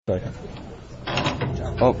Second.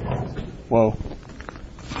 Oh, whoa.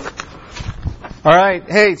 All right.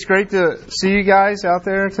 Hey, it's great to see you guys out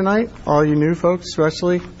there tonight. All you new folks,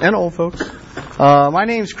 especially, and old folks. My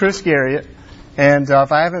name's Chris Garriott, and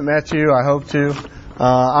if I haven't met you, I hope to.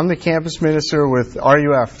 I'm the campus minister with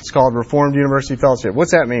RUF. It's called Reformed University Fellowship.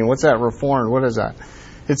 What's that mean? What's that Reformed? What is that?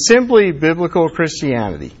 It's simply biblical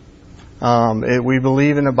Christianity. We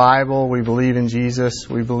believe in the Bible. We believe in Jesus.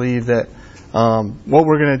 We believe that what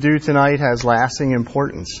we're going to do tonight has lasting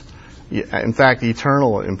importance. In fact,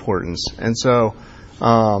 eternal importance. And so,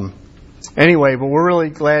 anyway, but we're really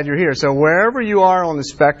glad you're here. So wherever you are on the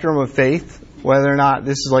spectrum of faith, whether or not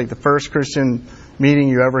this is like the first Christian meeting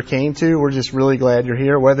you ever came to, we're just really glad you're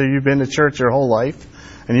here. Whether you've been to church your whole life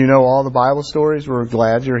and you know all the Bible stories, we're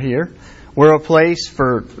glad you're here. We're a place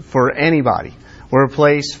for anybody. We're a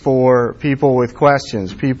place for people with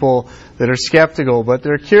questions, people that are skeptical, but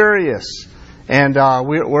they're curious. And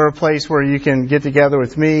we're a place where you can get together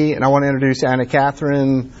with me, and I want to introduce Anna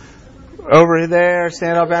Catherine over there.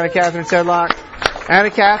 Stand up, Anna Catherine Sedlock.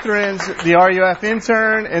 Anna Catherine's the RUF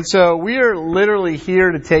intern, and so we are literally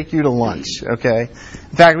here to take you to lunch, okay?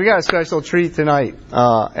 In fact, we got a special treat tonight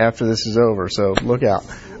after this is over, so look out.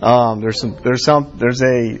 There's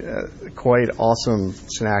a quite awesome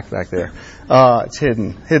snack back there. It's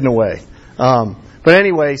hidden away. But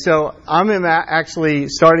anyway, so I'm actually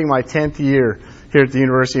starting my 10th year here at the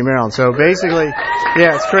University of Maryland. So basically,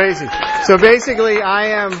 yeah, it's crazy. So basically,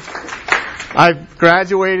 I've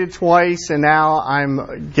graduated twice, and now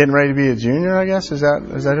I'm getting ready to be a junior, I guess. Is that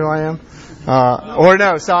who I am? Or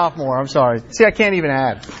no, sophomore. I'm sorry. See, I can't even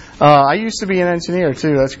add. I used to be an engineer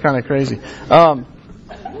too. That's kind of crazy.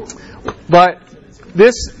 But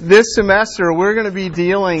this semester, we're going to be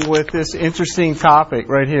dealing with this interesting topic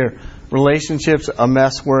right here. Relationships, a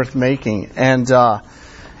mess worth making. And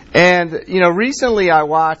recently I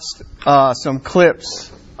watched some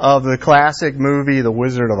clips of the classic movie The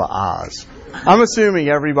Wizard of Oz. I'm assuming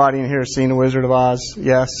everybody in here has seen The Wizard of Oz.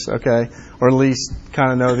 Yes, okay, or at least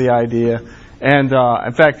kind of know the idea. And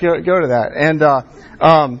in fact, go to that. And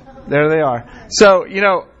there they are. So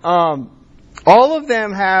all of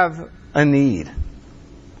them have a need.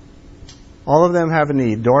 All of them have a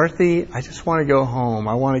need. Dorothy, I just want to go home.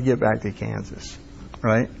 I want to get back to Kansas.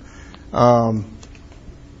 Right? The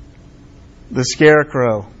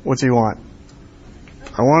Scarecrow, what's he want?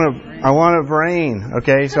 I want a brain,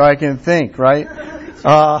 okay, so I can think, right?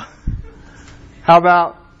 How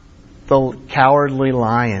about the Cowardly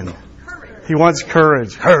Lion? He wants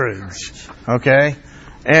courage. Okay?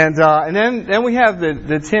 And then we have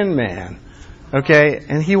the Tin Man. Okay?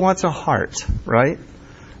 And he wants a heart, right?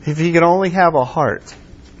 If he could only have a heart,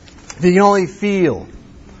 if he could only feel,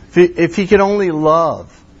 if he could only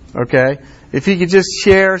love, okay? If he could just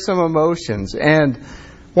share some emotions. And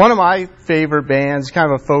one of my favorite bands,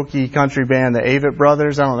 kind of a folky country band, the Avett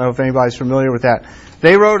Brothers, I don't know if anybody's familiar with that.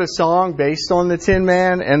 They wrote a song based on the Tin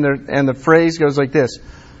Man, and the phrase goes like this.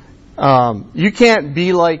 You can't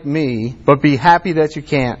be like me, but be happy that you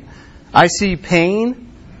can't. I see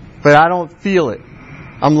pain, but I don't feel it.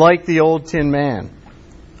 I'm like the old Tin Man.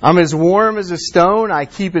 I'm as warm as a stone. I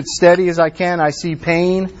keep it steady as I can. I see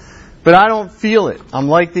pain, but I don't feel it. I'm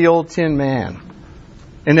like the old Tin Man.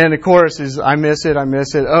 And then the chorus is, I miss it.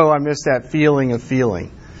 Oh, I miss that feeling of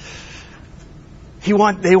feeling. They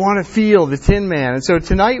want to feel the Tin Man. And so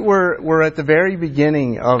tonight we're at the very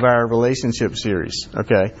beginning of our relationship series,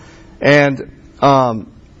 okay? And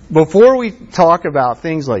before we talk about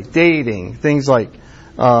things like dating, things like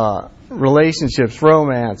relationships,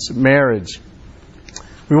 romance, marriage,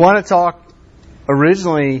 we want to talk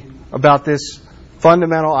originally about this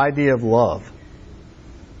fundamental idea of love.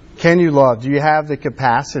 Can you love? Do you have the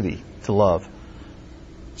capacity to love?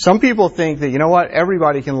 Some people think that, you know what,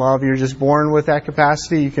 everybody can love. You're just born with that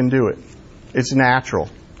capacity. You can do it. It's natural.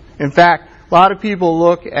 In fact, a lot of people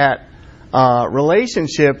look at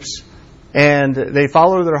relationships and they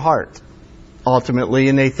follow their heart, ultimately,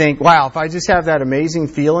 and they think, wow, if I just have that amazing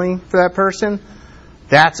feeling for that person,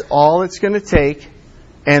 that's all it's going to take.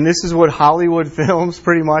 And this is what Hollywood films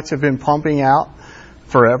pretty much have been pumping out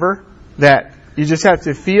forever, that you just have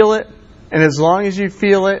to feel it, and as long as you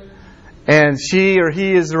feel it, and she or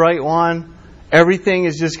he is the right one, everything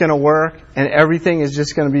is just going to work, and everything is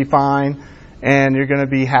just going to be fine, and you're going to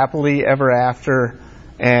be happily ever after,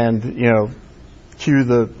 and, cue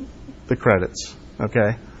the credits,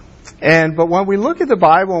 okay? But when we look at the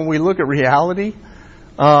Bible and we look at reality,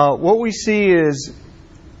 what we see is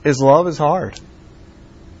love is hard.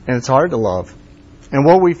 And it's hard to love. And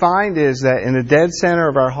what we find is that in the dead center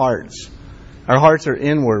of our hearts are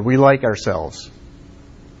inward. We like ourselves.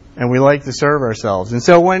 and we like to serve ourselves. And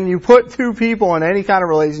so when you put two people in any kind of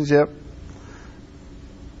relationship,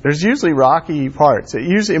 there's usually rocky parts.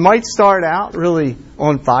 It might start out really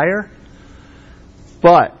on fire,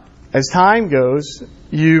 but as time goes,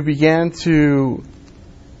 you begin to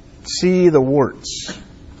see the warts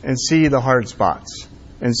and see the hard spots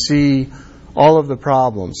and see all of the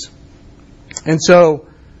problems. And so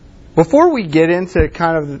before we get into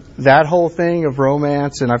kind of that whole thing of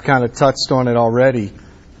romance, and I've kind of touched on it already,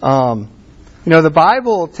 the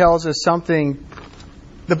Bible tells us something.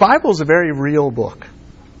 The Bible is a very real book.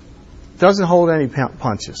 It doesn't hold any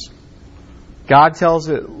punches. God tells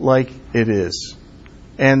it like it is.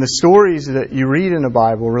 And the stories that you read in the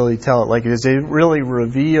Bible really tell it like it is. They really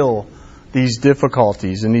reveal these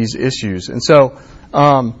difficulties and these issues. And so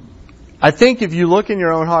I think if you look in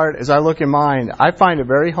your own heart, as I look in mine, I find it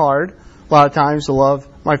very hard a lot of times to love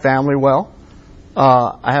my family well.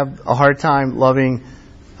 I have a hard time loving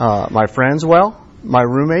my friends well, my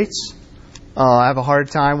roommates. I have a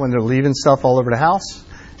hard time when they're leaving stuff all over the house.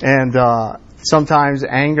 And sometimes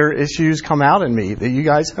anger issues come out in me that you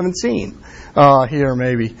guys haven't seen here,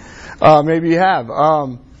 maybe. Maybe you have.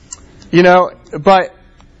 But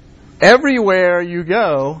everywhere you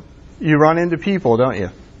go, you run into people, don't you?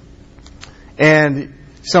 And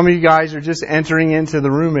some of you guys are just entering into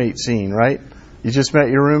the roommate scene, right? You just met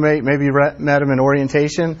your roommate, maybe you met him in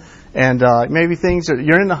orientation, and maybe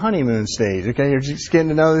you're in the honeymoon stage, okay? You're just getting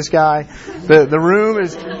to know this guy. The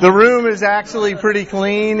room is actually pretty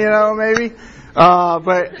clean, maybe.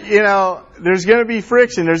 But there's going to be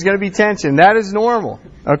friction, there's going to be tension. That is normal,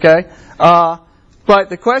 okay? But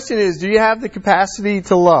the question is, do you have the capacity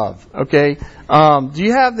to love, okay? Do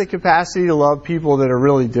you have the capacity to love people that are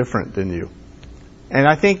really different than you? And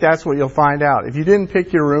I think that's what you'll find out. If you didn't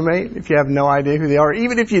pick your roommate, if you have no idea who they are,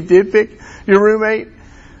 even if you did pick your roommate,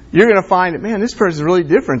 you're going to find that, man, this person's really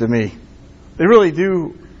different to me. They really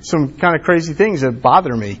do some kind of crazy things that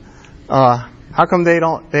bother me. How come they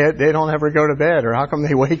don't ever go to bed, or how come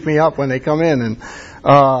they wake me up when they come in?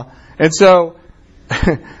 And so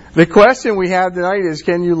the question we have tonight is,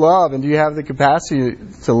 can you love, and do you have the capacity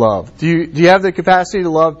to love? Do you have the capacity to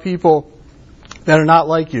love people that are not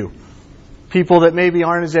like you? People that maybe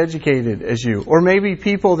aren't as educated as you, or maybe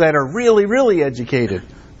people that are really, really educated.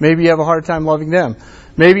 Maybe you have a hard time loving them.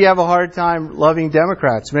 Maybe you have a hard time loving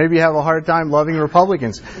Democrats. Maybe you have a hard time loving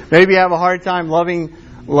Republicans. Maybe you have a hard time loving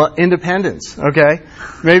independents, okay?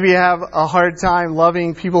 Maybe you have a hard time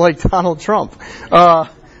loving people like Donald Trump.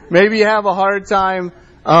 Maybe you have a hard time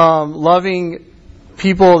loving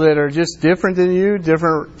people that are just different than you,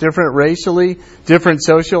 different racially, different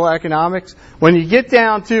socioeconomics. When you get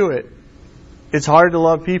down to it, it's hard to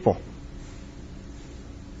love people.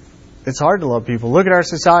 It's hard to love people. Look at our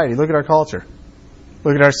society. Look at our culture.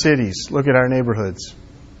 Look at our cities. Look at our neighborhoods.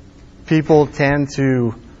 People tend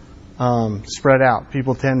to spread out.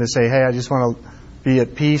 People tend to say, hey, I just want to be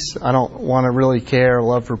at peace. I don't want to really care or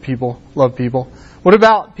love people. What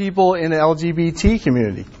about people in the LGBT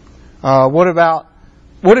community? What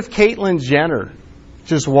if Caitlyn Jenner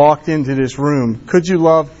just walked into this room? Could you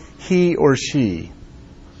love he or she?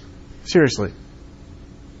 Seriously.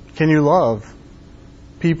 Can you love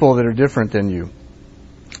people that are different than you?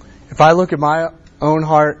 If I look at my own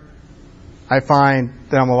heart, I find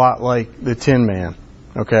that I'm a lot like the Tinman.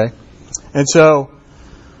 Okay? And so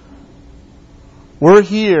we're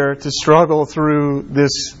here to struggle through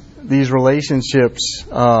these relationships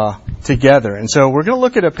together. And so we're going to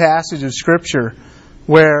look at a passage of Scripture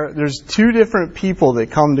where there's two different people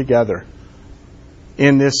that come together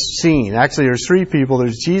in this scene. Actually, there's three people.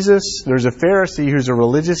 There's Jesus, there's a Pharisee who's a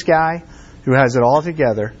religious guy who has it all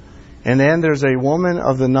together, and then there's a woman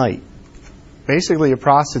of the night, basically a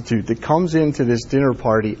prostitute, that comes into this dinner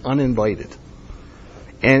party uninvited.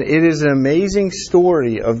 And it is an amazing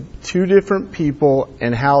story of two different people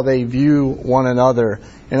and how they view one another,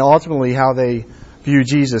 and ultimately how they view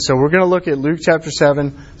Jesus. So we're going to look at Luke chapter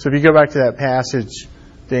 7. So if you go back to that passage,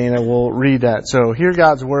 Dana, we'll read that. So hear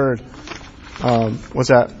God's word. What's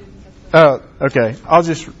that? Oh, okay.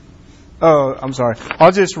 I'm sorry.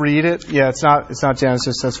 I'll just read it. Yeah, it's not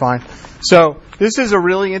Genesis. That's fine. So this is a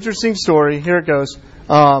really interesting story. Here it goes.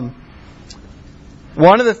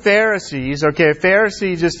 One of the Pharisees, okay, a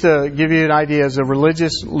Pharisee, just to give you an idea, is a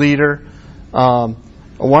religious leader.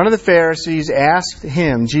 One of the Pharisees asked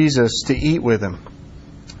him, Jesus, to eat with him.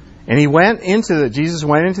 And Jesus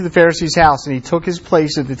went into the Pharisee's house, and he took his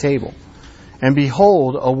place at the table. And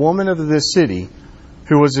behold, a woman of the city,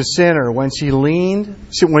 who was a sinner, when she learned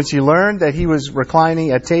that he was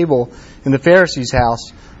reclining at table in the Pharisee's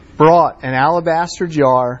house, brought an alabaster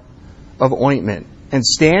jar of ointment, and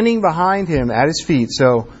standing behind him at his feet,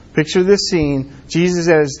 so Picture this scene. Jesus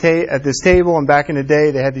at this table, and back in the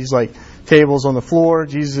day they had these like tables on the floor.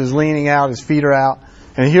 Jesus is leaning out, his feet are out.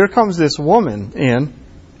 And here comes this woman in,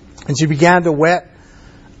 and she began to wet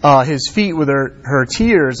his feet with her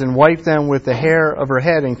tears and wiped them with the hair of her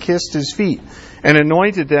head and kissed his feet and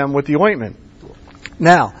anointed them with the ointment.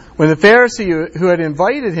 Now, when the Pharisee who had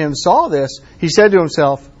invited him saw this, he said to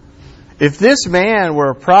himself, if this man were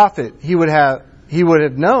a prophet, he would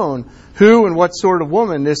have known who and what sort of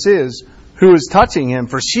woman this is who is touching him,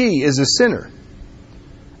 for she is a sinner.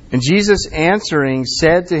 And Jesus answering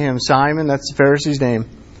said to him, Simon, that's the Pharisee's name,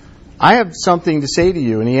 I have something to say to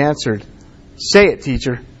you. And he answered, say it,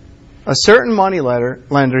 teacher. A certain money lender,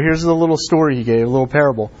 here's the little story he gave, a little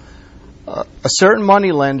parable. A certain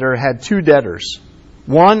money lender had two debtors.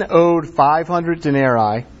 One owed 500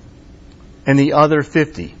 denarii and the other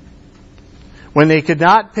 50. When they could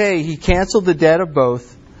not pay, he canceled the debt of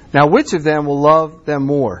both. Now which of them will love them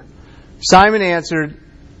more? Simon answered,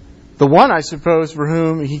 the one, I suppose, for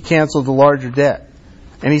whom he canceled the larger debt.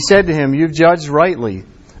 And he said to him, you've judged rightly.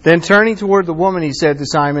 Then turning toward the woman, he said to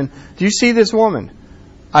Simon, do you see this woman?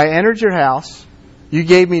 I entered your house. You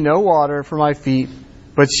gave me no water for my feet,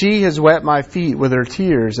 but she has wet my feet with her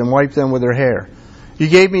tears and wiped them with her hair. You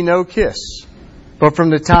gave me no kiss, but from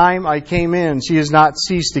the time I came in, she has not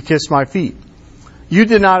ceased to kiss my feet. You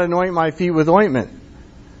did not anoint my feet with ointment,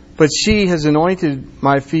 but she has anointed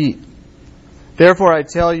my feet. Therefore I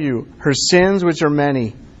tell you, her sins, which are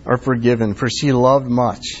many, are forgiven, for she loved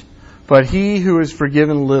much. But he who is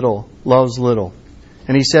forgiven little loves little.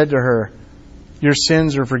 And he said to her, your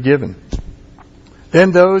sins are forgiven.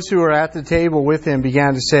 Then those who were at the table with him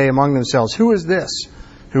began to say among themselves, who is this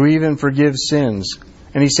who even forgives sins?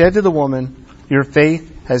 And he said to the woman, your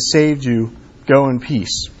faith has saved you. Go in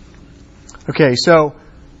peace. Okay, so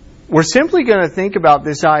we're simply going to think about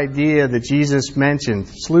this idea that Jesus mentioned.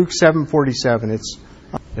 It's Luke 7:47.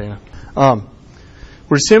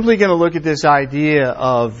 We're simply going to look at this idea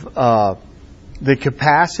of the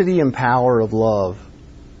capacity and power of love.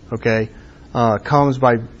 Okay, comes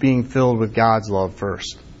by being filled with God's love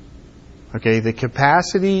first. Okay, the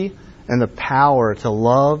capacity and the power to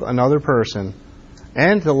love another person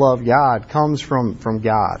and to love God comes from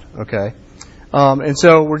God. Okay. And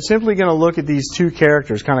so we're simply going to look at these two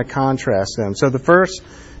characters, kind of contrast them. So the first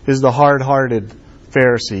is the hard-hearted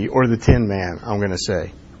Pharisee, or the Tinman, I'm going to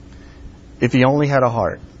say, if he only had a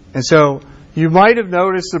heart. And so you might have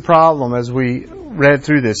noticed the problem as we read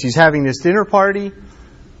through this. He's having this dinner party,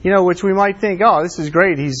 which we might think, oh, this is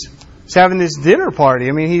great. He's having this dinner party.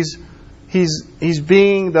 I mean, he's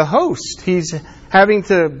being the host. He's having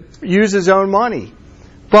to use his own money.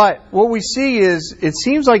 But what we see is, it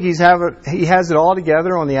seems like he has it all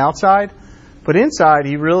together on the outside, but inside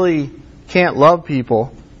he really can't love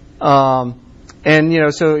people. So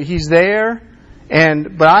he's there,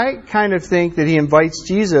 but I kind of think that he invites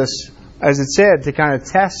Jesus, as it said, to kind of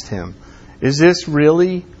test him. Is this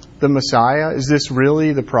really the Messiah? Is this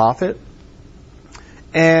really the prophet?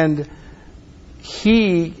 And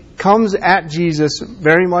he comes at Jesus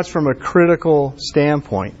very much from a critical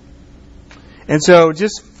standpoint. And so,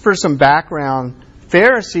 just for some background,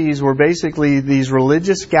 Pharisees were basically these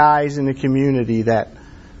religious guys in the community that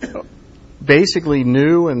basically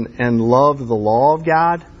knew and loved the law of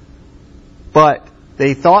God, but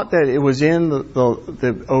they thought that it was in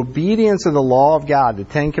the obedience of the law of God, the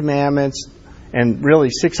Ten Commandments, and really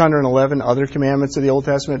 611 other commandments of the Old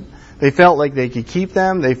Testament. They felt like they could keep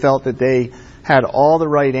them. They felt that they had all the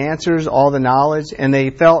right answers, all the knowledge, and they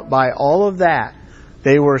felt by all of that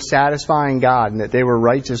they were satisfying God and that they were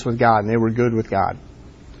righteous with God and they were good with God.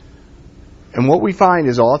 And what we find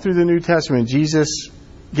is all through the New Testament, Jesus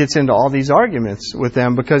gets into all these arguments with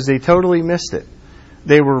them because they totally missed it.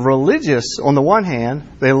 They were religious on the one hand.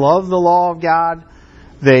 They loved the law of God.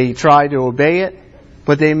 They tried to obey it.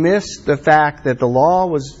 But they missed the fact that the law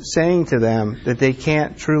was saying to them that they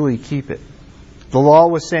can't truly keep it. The law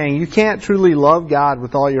was saying you can't truly love God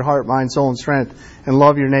with all your heart, mind, soul, and strength and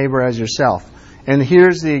love your neighbor as yourself. And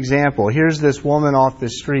here's the example. Here's this woman off the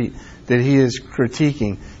street that he is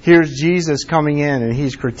critiquing. Here's Jesus coming in and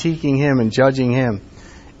he's critiquing him and judging him.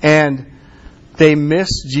 And they miss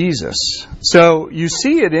Jesus. So you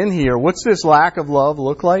see it in here. What's this lack of love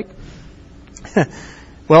look like?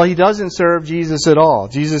 Well, he doesn't serve Jesus at all.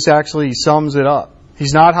 Jesus actually sums it up.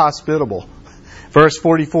 He's not hospitable. Verse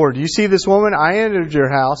 44, do you see this woman? I entered your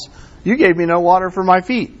house. You gave me no water for my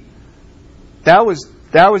feet. That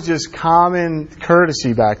was just common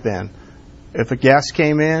courtesy back then. If a guest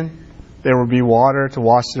came in, there would be water to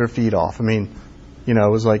wash their feet off. I mean,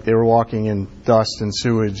 it was like they were walking in dust and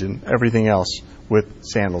sewage and everything else with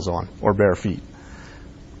sandals on or bare feet.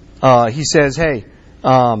 he says, hey,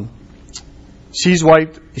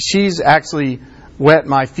 she's actually wet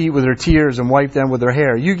my feet with her tears and wiped them with her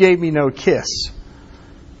hair. You gave me no kiss.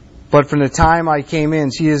 But from the time I came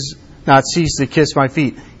in, she has not ceased to kiss my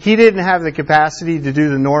feet. He didn't have the capacity to do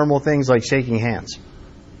the normal things like shaking hands.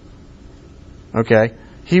 Okay?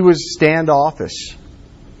 He was standoffish.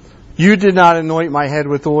 You did not anoint my head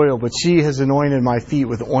with oil, but she has anointed my feet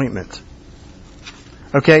with ointment.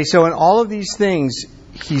 Okay, so in all of these things,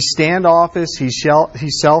 he's standoffish, he's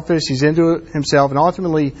selfish, he's into himself, and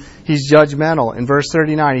ultimately he's judgmental. In verse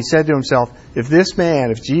 39, he said to himself, if this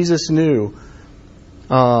man, if Jesus knew,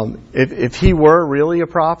 if he were really a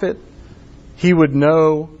prophet, he would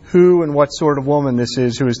know who and what sort of woman this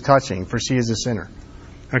is who is touching, for she is a sinner.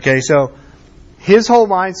 Okay, so his whole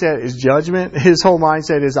mindset is judgment. His whole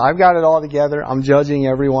mindset is, I've got it all together. I'm judging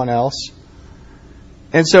everyone else.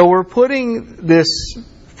 And so we're putting this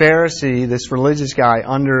Pharisee, this religious guy,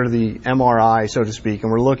 under the MRI, so to speak,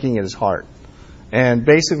 and we're looking at his heart. And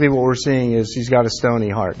basically what we're seeing is he's got a stony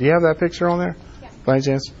heart. Do you have that picture on there? Yeah. By any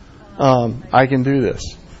chance? I can do this.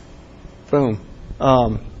 Boom.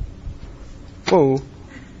 Whoa.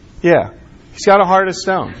 Yeah. He's got a heart of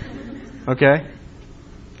stone. Okay?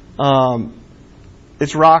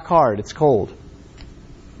 It's rock hard. It's cold.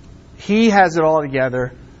 He has it all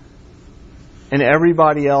together, and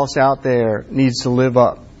everybody else out there needs to live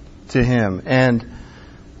up to him. And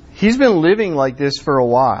he's been living like this for a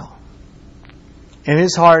while. And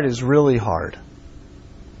his heart is really hard.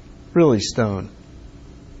 Really stone.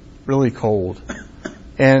 Really cold.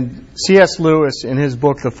 And C.S. Lewis, in his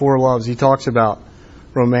book, The Four Loves, he talks about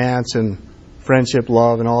romance and friendship,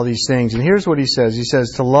 love, and all these things. And here's what he says. He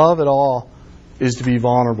says, to love at all is to be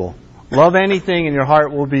vulnerable. Love anything and your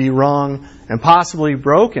heart will be wrung and possibly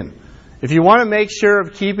broken. If you want to make sure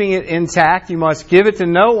of keeping it intact, you must give it to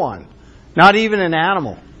no one, not even an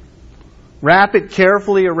animal. Wrap it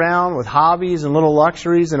carefully around with hobbies and little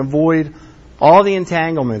luxuries and avoid all the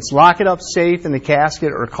entanglements. Lock it up safe in the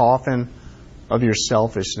casket or coffin of your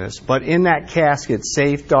selfishness. But in that casket,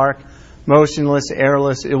 safe, dark, motionless,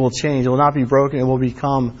 airless, it will change. It will not be broken. It will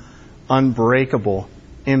become unbreakable,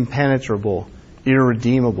 impenetrable,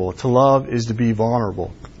 irredeemable. To love is to be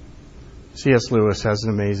vulnerable. C.S. Lewis has an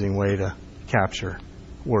amazing way to capture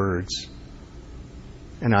words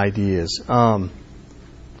and ideas. When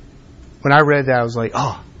I read that, I was like,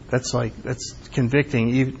 oh, that's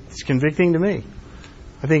convicting. It's convicting to me.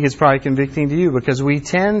 I think it's probably convicting to you because we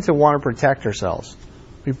tend to want to protect ourselves.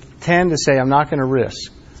 We tend to say, I'm not going to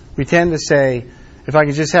risk. We tend to say, if I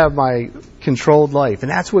can just have my controlled life. And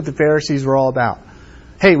that's what the Pharisees were all about.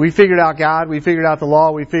 Hey, we figured out God. We figured out the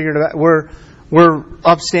law. We figured it out. We're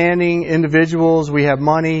upstanding individuals. We have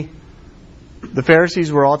money. The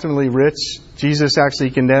Pharisees were ultimately rich. Jesus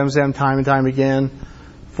actually condemns them time and time again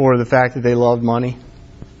for the fact that they loved money.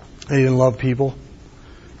 They didn't love people.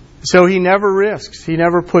 So he never risks. He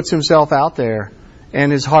never puts himself out there.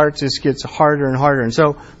 And his heart just gets harder and harder. And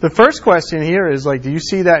so the first question here is like, do you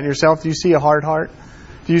see that in yourself? Do you see a hard heart?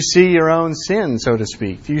 Do you see your own sin, so to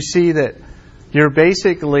speak? Do you see that you're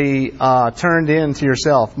basically turned into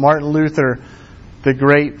yourself? Martin Luther, the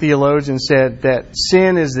great theologian, said that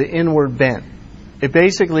sin is the inward bent. It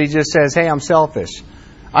basically just says, hey, I'm selfish.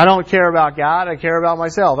 I don't care about God. I care about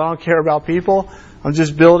myself. I don't care about people. I'm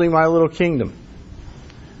just building my little kingdom.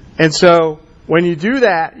 And so when you do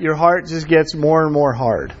that, your heart just gets more and more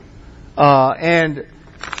hard. And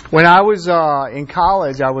when I was in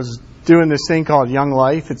college, I was doing this thing called Young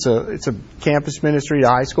Life. It's a campus ministry to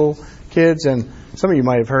high school kids, and some of you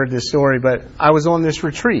might have heard this story, but I was on this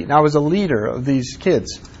retreat, and I was a leader of these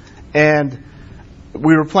kids. And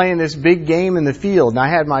we were playing this big game in the field, and I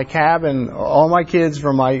had my cabin, all my kids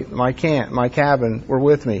from my cabin were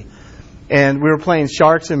with me. And we were playing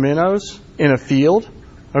sharks and minnows in a field.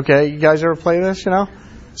 Okay, you guys ever play this, you know?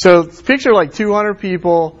 So picture like 200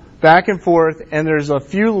 people back and forth, and there's a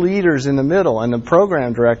few leaders in the middle, and the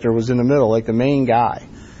program director was in the middle, like the main guy.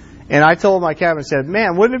 And I told my cabin, said,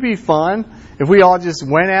 man, wouldn't it be fun if we all just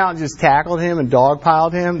went out and just tackled him and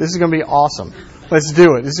dogpiled him? This is going to be awesome. Let's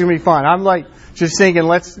do it. This is going to be fun. I'm like just thinking,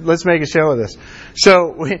 let's make a show of this.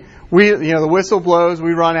 So we the whistle blows,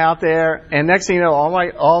 we run out there, and next thing you know,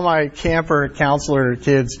 all my camper counselor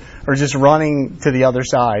kids are just running to the other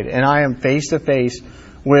side, and I am face to face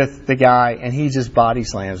with the guy, and he just body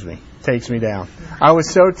slams me, takes me down. I was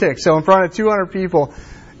so ticked. So in front of 200 people,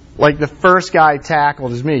 like the first guy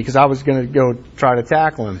tackled is me, because I was going to go try to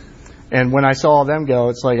tackle him. And when I saw them go,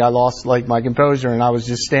 it's like I lost like my composure, and I was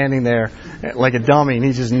just standing there like a dummy, and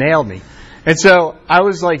he just nailed me. And so I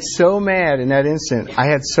was like so mad in that instant. I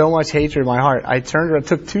had so much hatred in my heart. I turned around,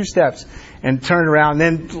 took 2 steps, and turned around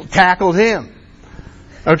and then tackled him.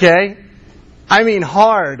 Okay? I mean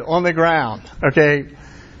hard on the ground. Okay?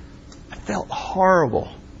 I felt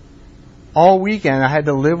horrible. All weekend I had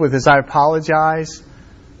to live with this. I apologize.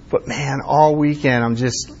 But man, all weekend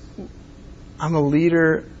I'm a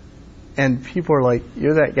leader, and people are like,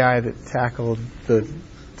 you're that guy that tackled the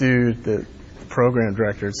dude, the program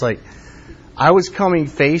director. It's like, I was coming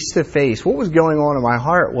face to face. What was going on in my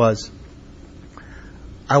heart was,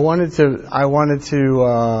 I wanted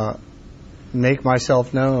to make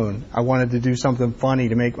myself known. I wanted to do something funny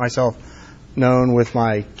to make myself known with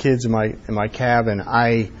my kids in my cabin.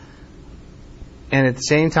 And at the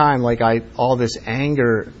same time, all this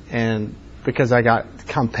anger, and because I got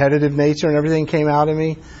competitive nature and everything came out of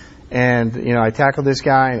me, and I tackled this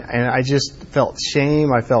guy, and I just felt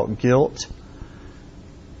shame. I felt guilt.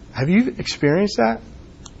 Have you experienced that?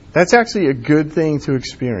 That's actually a good thing to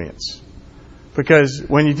experience, because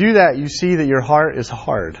when you do that, you see that your heart is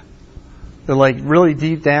hard. That really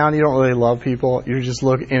deep down, you don't really love people. You're just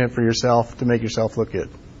in it for yourself to make yourself look good.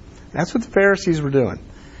 That's what the Pharisees were doing.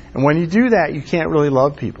 And when you do that, you can't really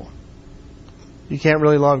love people. You can't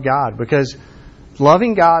really love God, because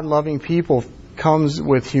loving God and loving people comes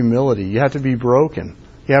with humility. You have to be broken.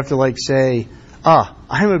 You have to say,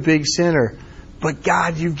 I'm a big sinner, but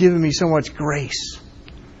God, you've given me so much grace.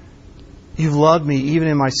 You've loved me even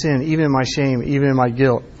in my sin, even in my shame, even in my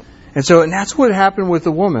guilt. And that's what happened with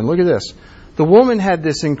the woman. Look at this. The woman had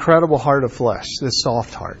this incredible heart of flesh, this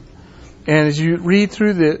soft heart. And as you read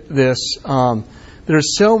through this,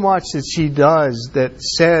 there's so much that she does that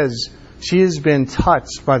says she has been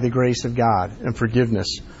touched by the grace of God and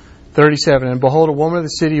forgiveness. 37, and behold, a woman of the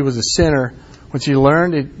city who was a sinner, when she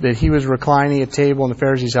learned that he was reclining at table in the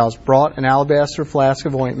Pharisee's house, brought an alabaster flask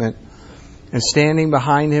of ointment, and standing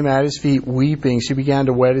behind him at his feet, weeping, she began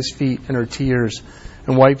to wet his feet in her tears,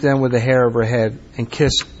 and wiped them with the hair of her head, and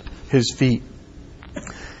kissed his feet.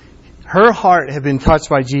 Her heart had been touched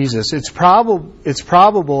by Jesus. It's probable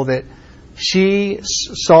that she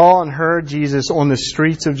saw and heard Jesus on the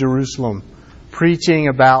streets of Jerusalem, preaching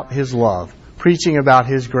about His love, preaching about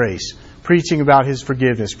His grace, preaching about His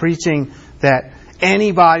forgiveness, preaching that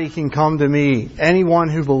anybody can come to me, anyone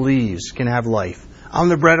who believes can have life. I'm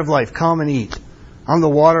the bread of life, come and eat. I'm the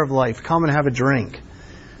water of life, come and have a drink.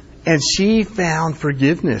 And she found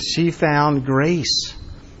forgiveness, she found grace.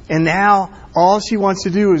 And now all she wants to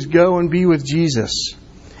do is go and be with Jesus.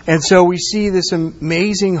 And so we see this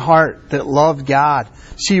amazing heart that loved God.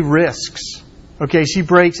 She risks. Okay, she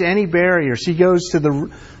breaks any barrier. She goes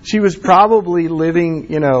to she was probably living,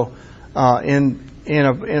 in a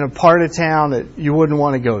part of town that you wouldn't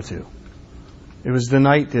want to go to. It was the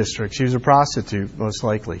night district. She was a prostitute, most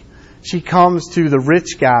likely. She comes to the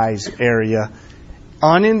rich guy's area,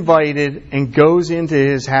 uninvited, and goes into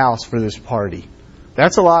his house for this party.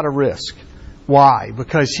 That's a lot of risk. Why?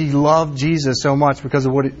 Because she loved Jesus so much because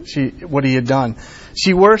of what He had done.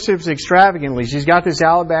 She worships extravagantly. She's got this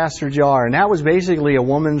alabaster jar, and that was basically a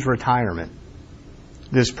woman's retirement.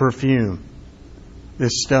 This perfume,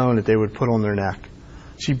 this stone that they would put on their neck.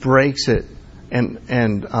 She breaks it and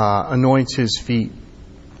anoints His feet.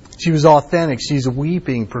 She was authentic. She's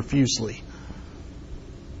weeping profusely.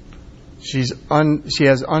 She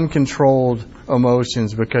has uncontrolled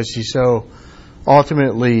emotions because she's so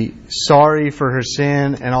ultimately sorry for her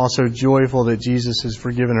sin and also joyful that Jesus has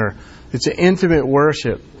forgiven her. It's an intimate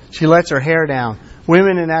worship. She lets her hair down.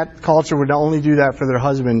 Women in that culture would only do that for their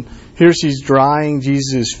husband. Here she's drying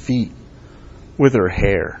Jesus' feet with her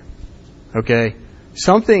hair. Okay?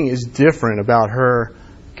 Something is different about her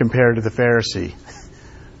compared to the Pharisee.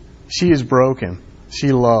 She is broken.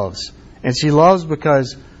 She loves. And she loves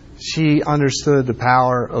because she understood the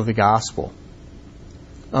power of the gospel.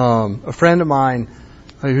 A friend of mine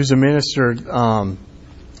who's a minister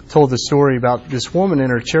told the story about this woman in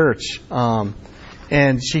her church,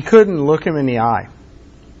 and she couldn't look him in the eye.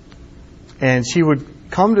 And she would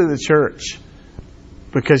come to the church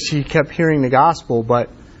because she kept hearing the gospel, but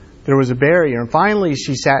there was a barrier. And finally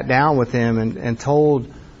she sat down with him and told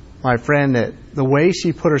my friend that the way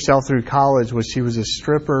she put herself through college was she was a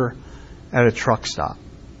stripper at a truck stop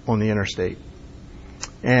on the interstate.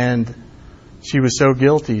 And she was so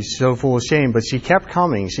guilty, so full of shame, but she kept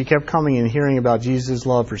coming. She kept coming and hearing about Jesus'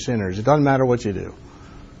 love for sinners. It doesn't matter what you do.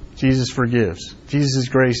 Jesus forgives. Jesus'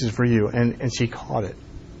 grace is for you. And she caught it.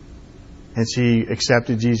 And she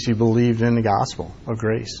accepted Jesus. She believed in the gospel of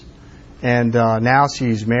grace. And now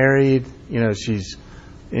she's married. She's,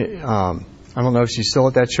 I don't know if she's still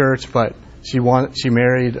at that church, but she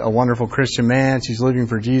married a wonderful Christian man. She's living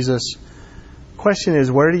for Jesus. Question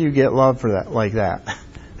is, where do you get love for that, like that?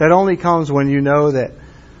 That only comes when you know that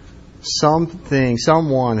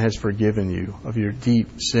someone has forgiven you of your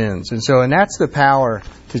deep sins. And that's the power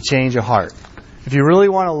to change a heart. If you really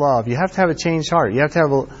want to love, you have to have a changed heart. You have to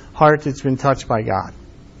have a heart that's been touched by God.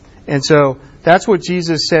 And so that's what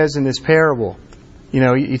Jesus says in this parable.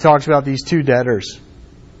 He talks about these two debtors.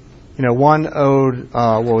 One owed,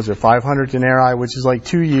 500 denarii, which is like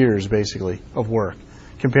 2 years, basically, of work,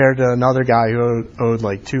 compared to another guy who owed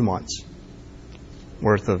like 2 months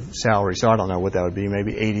worth of salary. So I don't know what that would be,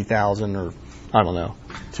 maybe 80,000 or I don't know,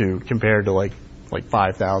 compared to like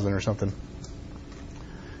 5,000 or something.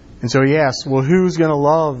 And so he asked, well, who's going to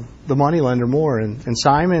love the moneylender more? And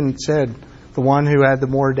Simon said, the one who had the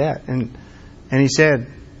more debt. And he said,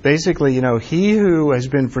 basically, he who has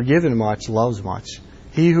been forgiven much loves much.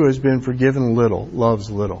 He who has been forgiven little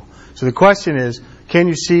loves little. So the question is, can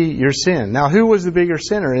you see your sin? Now, who was the bigger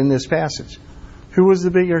sinner in this passage? Who was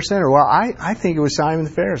the bigger sinner? Well, I think it was Simon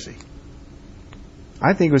the Pharisee.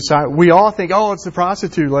 I think it was Simon. We all think, oh, it's the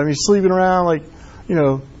prostitute. He's sleeping around,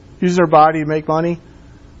 using her body to make money.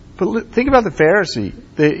 But think about the Pharisee.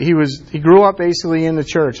 He grew up basically in the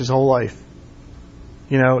church his whole life.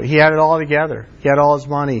 He had it all together. He had all his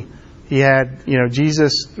money. He had,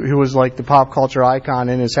 Jesus, who was like the pop culture icon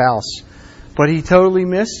in his house. But he totally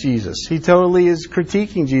missed Jesus. He totally is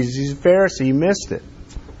critiquing Jesus. He's a Pharisee. He missed it.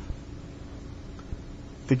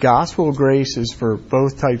 The gospel of grace is for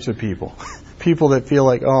both types of people. People that feel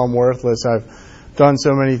like, oh, I'm worthless. I've done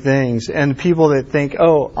so many things. And people that think,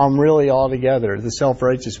 oh, I'm really all together. The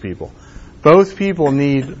self-righteous people. Both people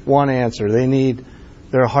need one answer. They need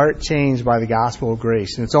their heart changed by the gospel of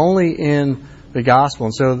grace. And it's only in the gospel.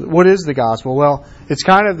 And so what is the gospel? Well, it's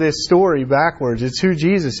kind of this story backwards. It's who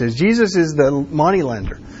Jesus is. Jesus is the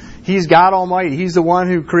moneylender. He's God Almighty. He's the one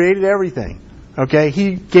who created everything. Okay?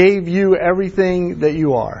 He gave you everything that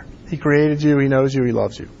you are. He created you. He knows you. He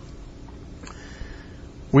loves you.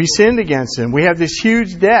 We sinned against Him. We have this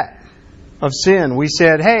huge debt of sin. We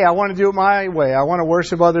said, hey, I want to do it my way. I want to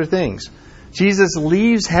worship other things. Jesus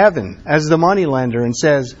leaves heaven as the moneylender and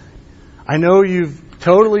says, I know you've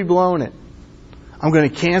totally blown it. I'm going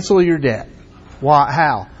to cancel your debt. Why?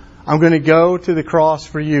 How? I'm going to go to the cross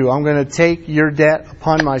for you. I'm going to take your debt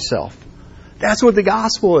upon myself. That's what the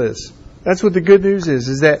gospel is. That's what the good news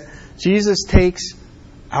is that Jesus takes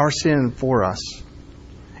our sin for us.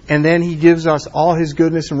 And then He gives us all His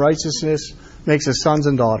goodness and righteousness, makes us sons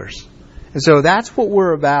and daughters. And so that's what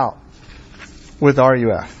we're about with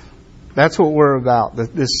RUF. That's what we're about.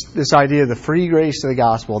 This idea of the free grace of the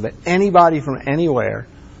gospel, that anybody from anywhere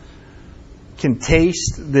can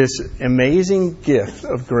taste this amazing gift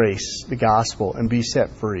of grace, the gospel, and be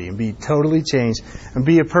set free and be totally changed and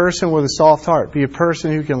be a person with a soft heart, be a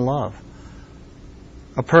person who can love.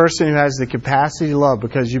 A person who has the capacity to love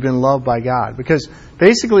because you've been loved by God. Because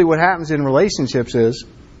basically what happens in relationships is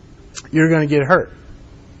you're going to get hurt.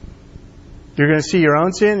 You're going to see your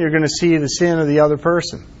own sin, you're going to see the sin of the other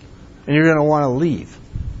person. And you're going to want to leave.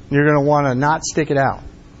 You're going to want to not stick it out.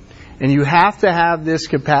 And you have to have this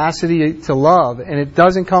capacity to love, and it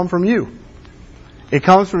doesn't come from you. It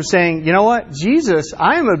comes from saying, you know what? Jesus,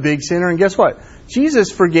 I am a big sinner, and guess what?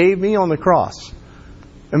 Jesus forgave me on the cross.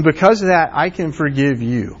 And because of that, I can forgive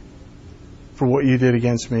you for what you did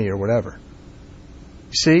against me or whatever.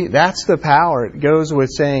 You see, that's the power. It goes with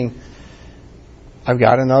saying, I've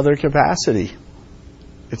got another capacity.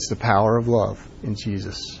 It's the power of love in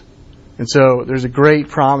Jesus. And so there's a great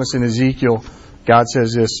promise in Ezekiel. God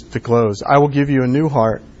says this to close. I will give you a new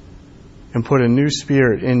heart and put a new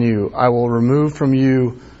spirit in you. I will remove from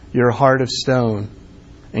you your heart of stone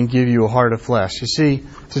and give you a heart of flesh. You see,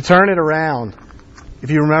 to turn it around, if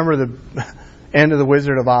you remember the end of The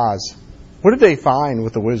Wizard of Oz, what did they find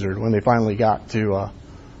with the wizard when they finally got to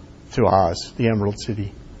Oz, the Emerald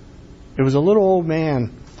City? It was a little old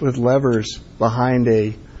man with levers behind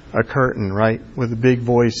a curtain, right, with a big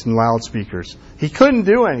voice and loudspeakers. He couldn't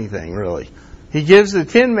do anything, really. He gives the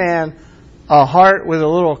Tinman a heart with a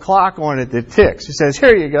little clock on it that ticks. He says,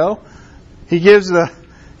 here you go. He gives the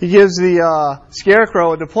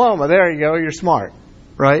scarecrow a diploma. There you go, you're smart,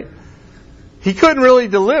 right? He couldn't really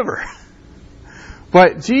deliver.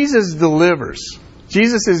 But Jesus delivers.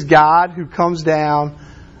 Jesus is God who comes down,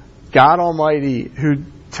 God Almighty, who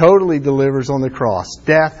totally delivers on the cross.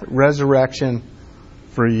 Death, resurrection,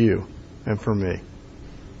 for you and for me.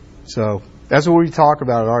 So that's what we talk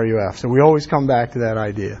about at RUF. So we always come back to that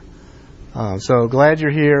idea. So glad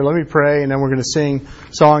you're here. Let me pray, and then we're going to sing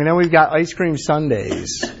a song. And then we've got ice cream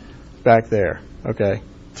sundaes back there, okay,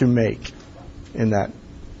 to make in that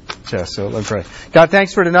chest. So let's pray. God,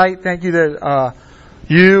 thanks for tonight. Thank you that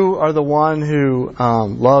you are the one who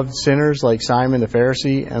loved sinners like Simon the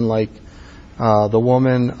Pharisee and like the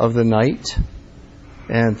woman of the night.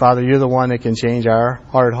 And Father, you're the one that can change our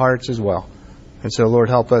hard hearts as well. And so, Lord,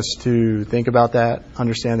 help us to think about that,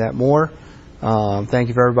 understand that more. Thank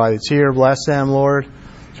you for everybody that's here. Bless them, Lord.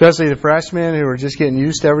 Especially the freshmen who are just getting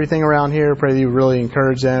used to everything around here. Pray that you really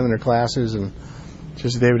encourage them in their classes and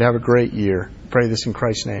just that they would have a great year. Pray this in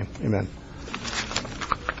Christ's name. Amen.